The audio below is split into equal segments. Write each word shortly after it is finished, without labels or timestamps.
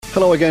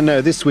Hello again.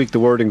 Now, this week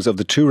the wordings of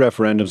the two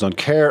referendums on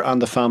care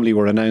and the family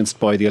were announced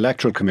by the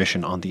Electoral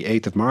Commission on the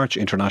 8th of March,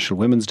 International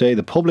Women's Day.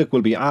 The public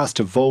will be asked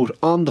to vote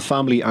on the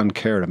family and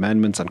care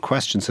amendments, and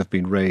questions have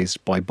been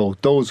raised by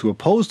both those who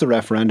oppose the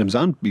referendums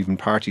and even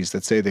parties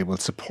that say they will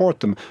support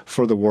them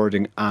for the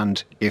wording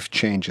and if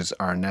changes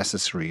are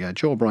necessary.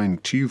 Joe O'Brien,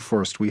 to you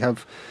first. We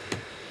have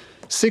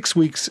 6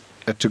 weeks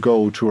to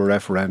go to a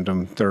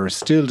referendum. There are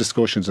still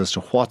discussions as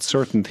to what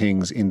certain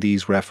things in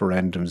these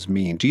referendums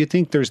mean. Do you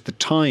think there's the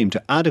time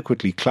to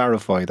adequately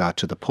clarify that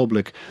to the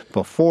public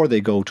before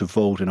they go to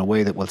vote in a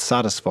way that will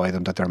satisfy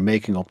them that they're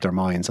making up their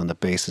minds on the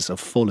basis of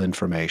full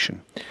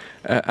information?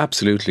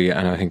 Absolutely,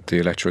 and I think the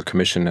Electoral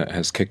Commission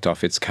has kicked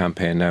off its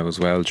campaign now as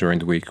well during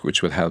the week,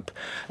 which will help.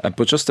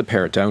 But just to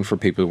pare it down for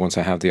people once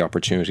I have the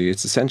opportunity,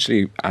 it's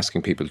essentially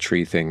asking people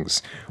three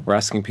things. We're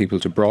asking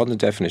people to broaden the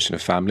definition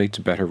of family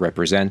to better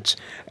represent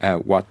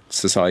what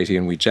society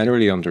and we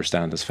generally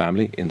understand as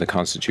family in the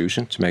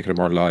Constitution, to make it a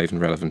more live and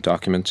relevant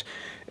document.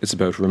 It's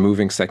about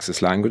removing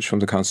sexist language from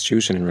the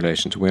Constitution in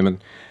relation to women.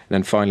 And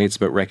then finally, it's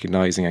about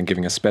recognising and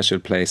giving a special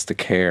place to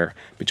care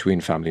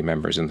between family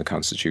members in the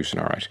Constitution,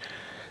 all right,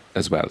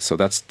 as well. So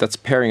that's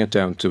paring it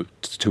down to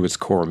its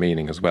core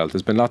meaning as well.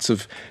 There's been lots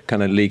of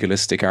kind of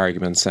legalistic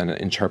arguments and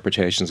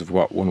interpretations of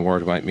what one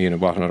word might mean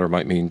and what another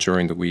might mean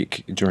during the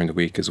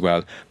week as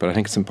well. But I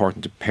think it's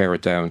important to pare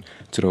it down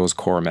to those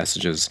core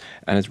messages.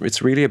 And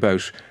it's really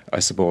about, I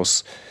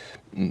suppose,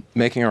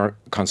 making our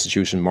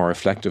Constitution more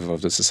reflective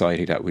of the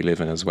society that we live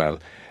in as well.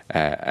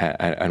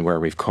 And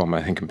where we've come,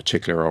 I think in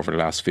particular over the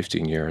last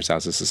 15 years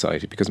as a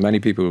society, because many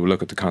people will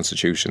look at the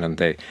Constitution and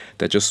they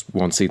just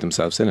won't see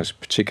themselves in it,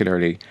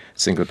 particularly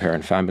single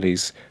parent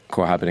families,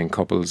 cohabiting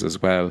couples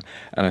as well.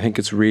 And I think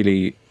it's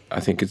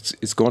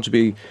going to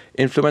be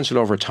influential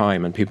over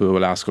time, and people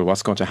will ask, well,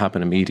 what's going to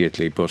happen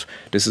immediately? But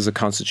this is a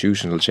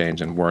constitutional change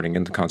and wording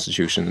in the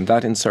Constitution, and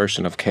that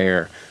insertion of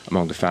care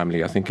among the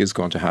family, I think, is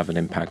going to have an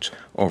impact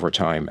over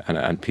time,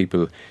 and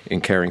people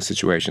in caring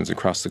situations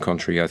across the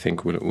country, I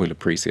think, will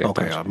appreciate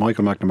that. Okay,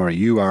 Michael McNamara,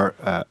 you are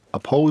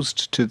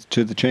opposed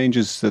to the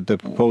changes, the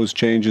proposed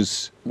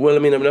changes? Well, I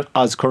mean, I'm not...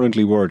 As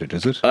currently worded,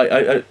 is it?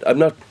 I'm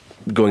not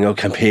going out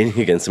campaigning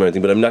against them or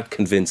anything, but I'm not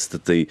convinced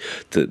that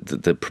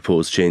the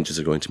proposed changes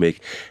are going to make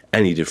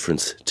any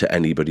difference to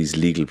anybody's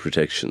legal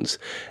protections.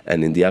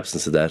 And in the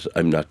absence of that,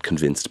 I'm not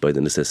convinced by the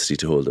necessity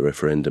to hold a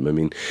referendum. I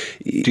mean,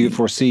 do you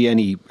foresee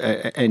any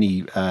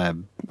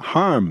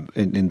harm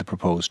in the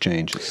proposed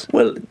changes?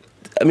 Well,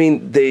 I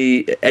mean,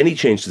 any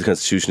change to the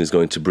Constitution is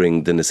going to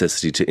bring the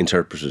necessity to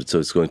interpret it. So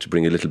it's going to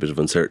bring a little bit of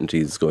uncertainty.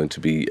 There's going to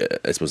be,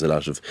 I suppose, a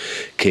lot of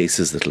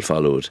cases that will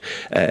follow it.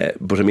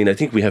 But I mean, I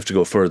think we have to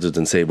go further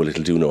than say, well,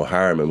 it'll do no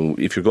harm. I mean,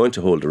 if you're going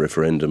to hold a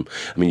referendum,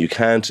 I mean, you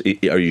can't,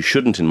 or you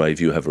shouldn't, in my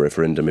view, have a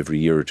referendum every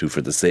year or two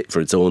for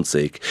its own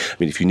sake. I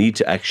mean, if you need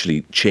to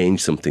actually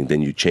change something,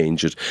 then you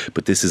change it.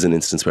 But this is an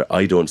instance where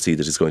I don't see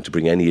that it's going to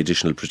bring any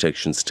additional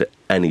protections to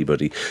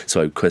anybody.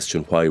 So I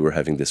question why we're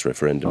having this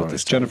referendum at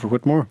this time. Jennifer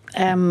Whitmore?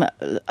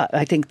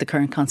 I think the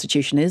current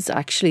Constitution is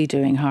actually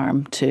doing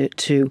harm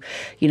to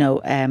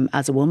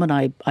as a woman,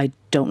 I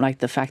don't like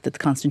the fact that the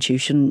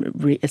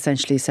Constitution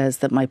essentially says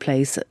that my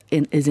place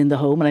is in the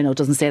home. And I know it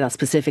doesn't say that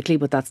specifically,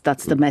 but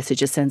that's the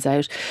message it sends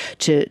out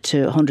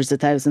to hundreds of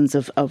thousands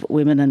of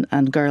women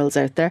and girls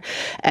out there.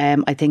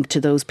 I think to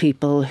those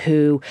people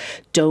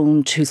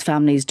whose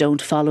families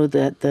don't follow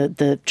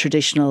the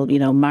traditional,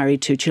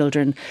 married to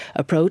children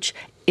approach,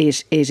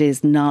 it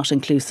is not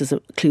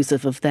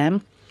inclusive of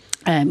them.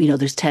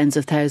 There's tens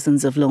of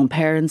thousands of lone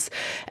parents.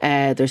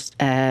 There's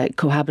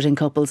cohabiting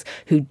couples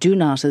who do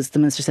not, as the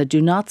Minister said, do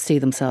not see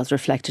themselves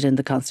reflected in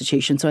the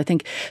Constitution. So I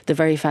think the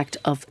very fact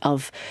of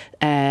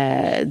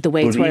the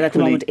way it's worded at the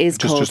moment is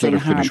causing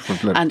harm.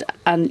 And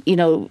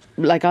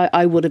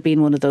I would have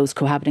been one of those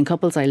cohabiting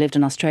couples. I lived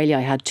in Australia.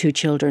 I had 2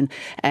 children.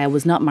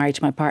 Was not married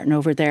to my partner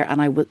over there.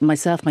 And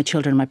myself, my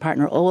children and my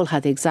partner all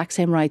had the exact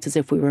same rights as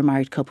if we were a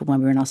married couple when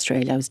we were in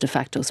Australia. I was de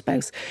facto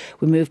spouse.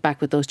 We moved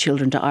back with those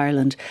children to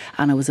Ireland,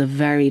 and it was a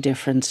very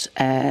different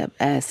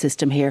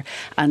system here.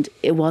 And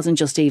it wasn't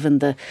just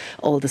even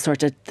all the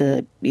sort of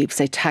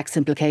tax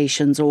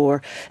implications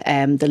or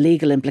the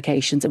legal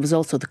implications. It was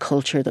also the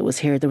culture that was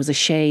here. There was a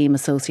shame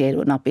associated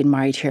with not being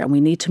married here, and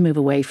we need to move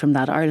away from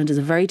that. Ireland is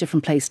a very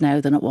different place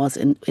now than it was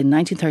in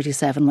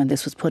 1937 when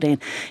this was put in.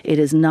 It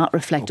is not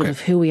reflective of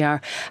who we are.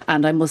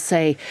 And I must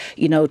say,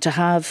 to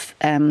have...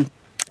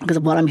 because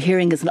what I'm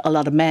hearing is a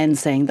lot of men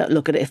saying that,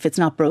 look, if it's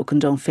not broken,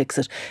 don't fix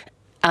it.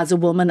 As a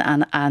woman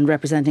and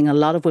representing a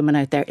lot of women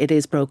out there, it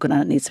is broken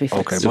and it needs to be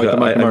fixed. Okay,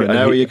 Michael,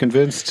 now are you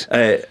convinced?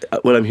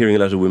 Well, I'm hearing a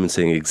lot of women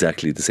saying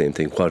exactly the same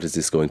thing. What is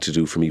this going to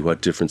do for me?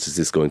 What difference is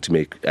this going to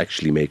make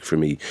for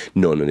me?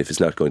 None. And if it's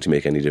not going to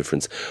make any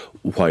difference,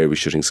 why are we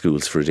shutting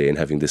schools for a day and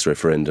having this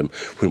referendum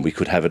when we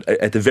could have it,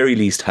 at the very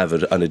least, have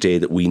it on a day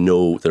that we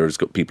know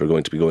people are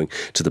going to be going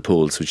to the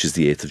polls, which is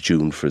the 8th of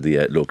June for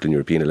the local and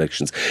European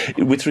elections.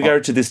 With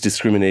regard to this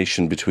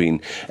discrimination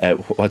between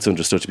what's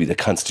understood to be the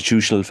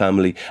constitutional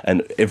family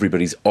and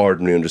everybody's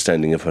ordinary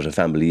understanding of what a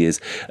family is.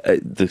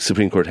 The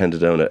Supreme Court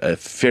handed down a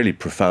fairly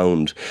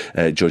profound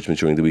judgment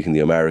during the week in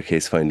the O'Mara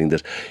case, finding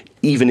that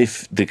even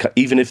if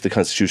the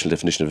constitutional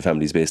definition of a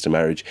family is based on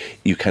marriage,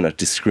 you cannot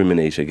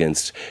discriminate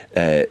against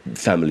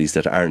families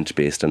that aren't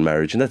based on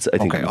marriage, and that's, I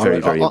think, very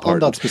important. On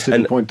that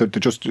specific point,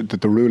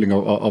 the ruling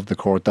of the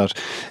court, that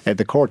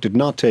the court did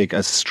not take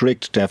a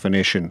strict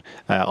definition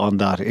on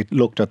that. It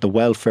looked at the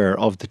welfare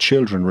of the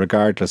children,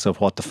 regardless of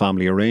what the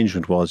family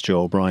arrangement was.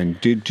 Joe O'Brien,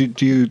 do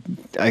you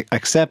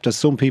accept, as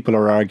some people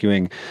are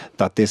arguing,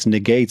 that this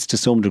negates to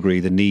some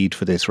degree the need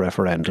for this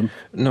referendum?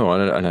 No,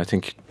 and I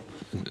think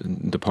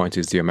the point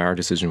is the O'Mara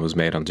decision was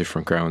made on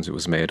different grounds. It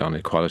was made on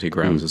equality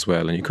grounds as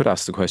well. And you could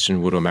ask the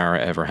question, would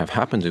O'Mara ever have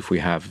happened if we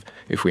had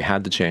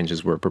the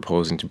changes we're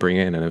proposing to bring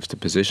in, and if the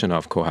position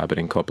of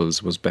cohabiting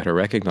couples was better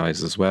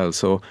recognised as well?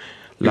 So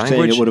you're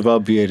saying it would have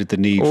obviated the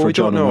need for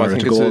John O'Mara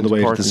to go all the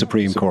way to the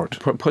Supreme Court?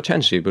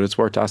 Potentially, but it's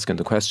worth asking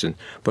the question.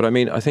 But I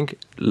mean, I think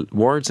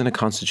words in a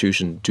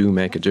constitution do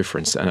make a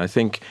difference. And I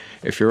think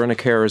if you're in a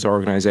carers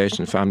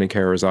organisation, Family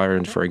Carers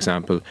Ireland, for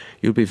example,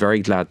 you'll be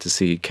very glad to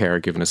see care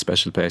given a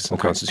special place in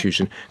the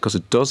constitution, because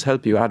it does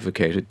help you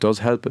advocate, it does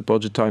help at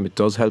budget time, it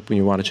does help when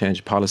you want to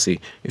change policy,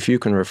 if you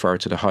can refer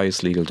to the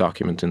highest legal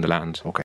document in the land. Okay.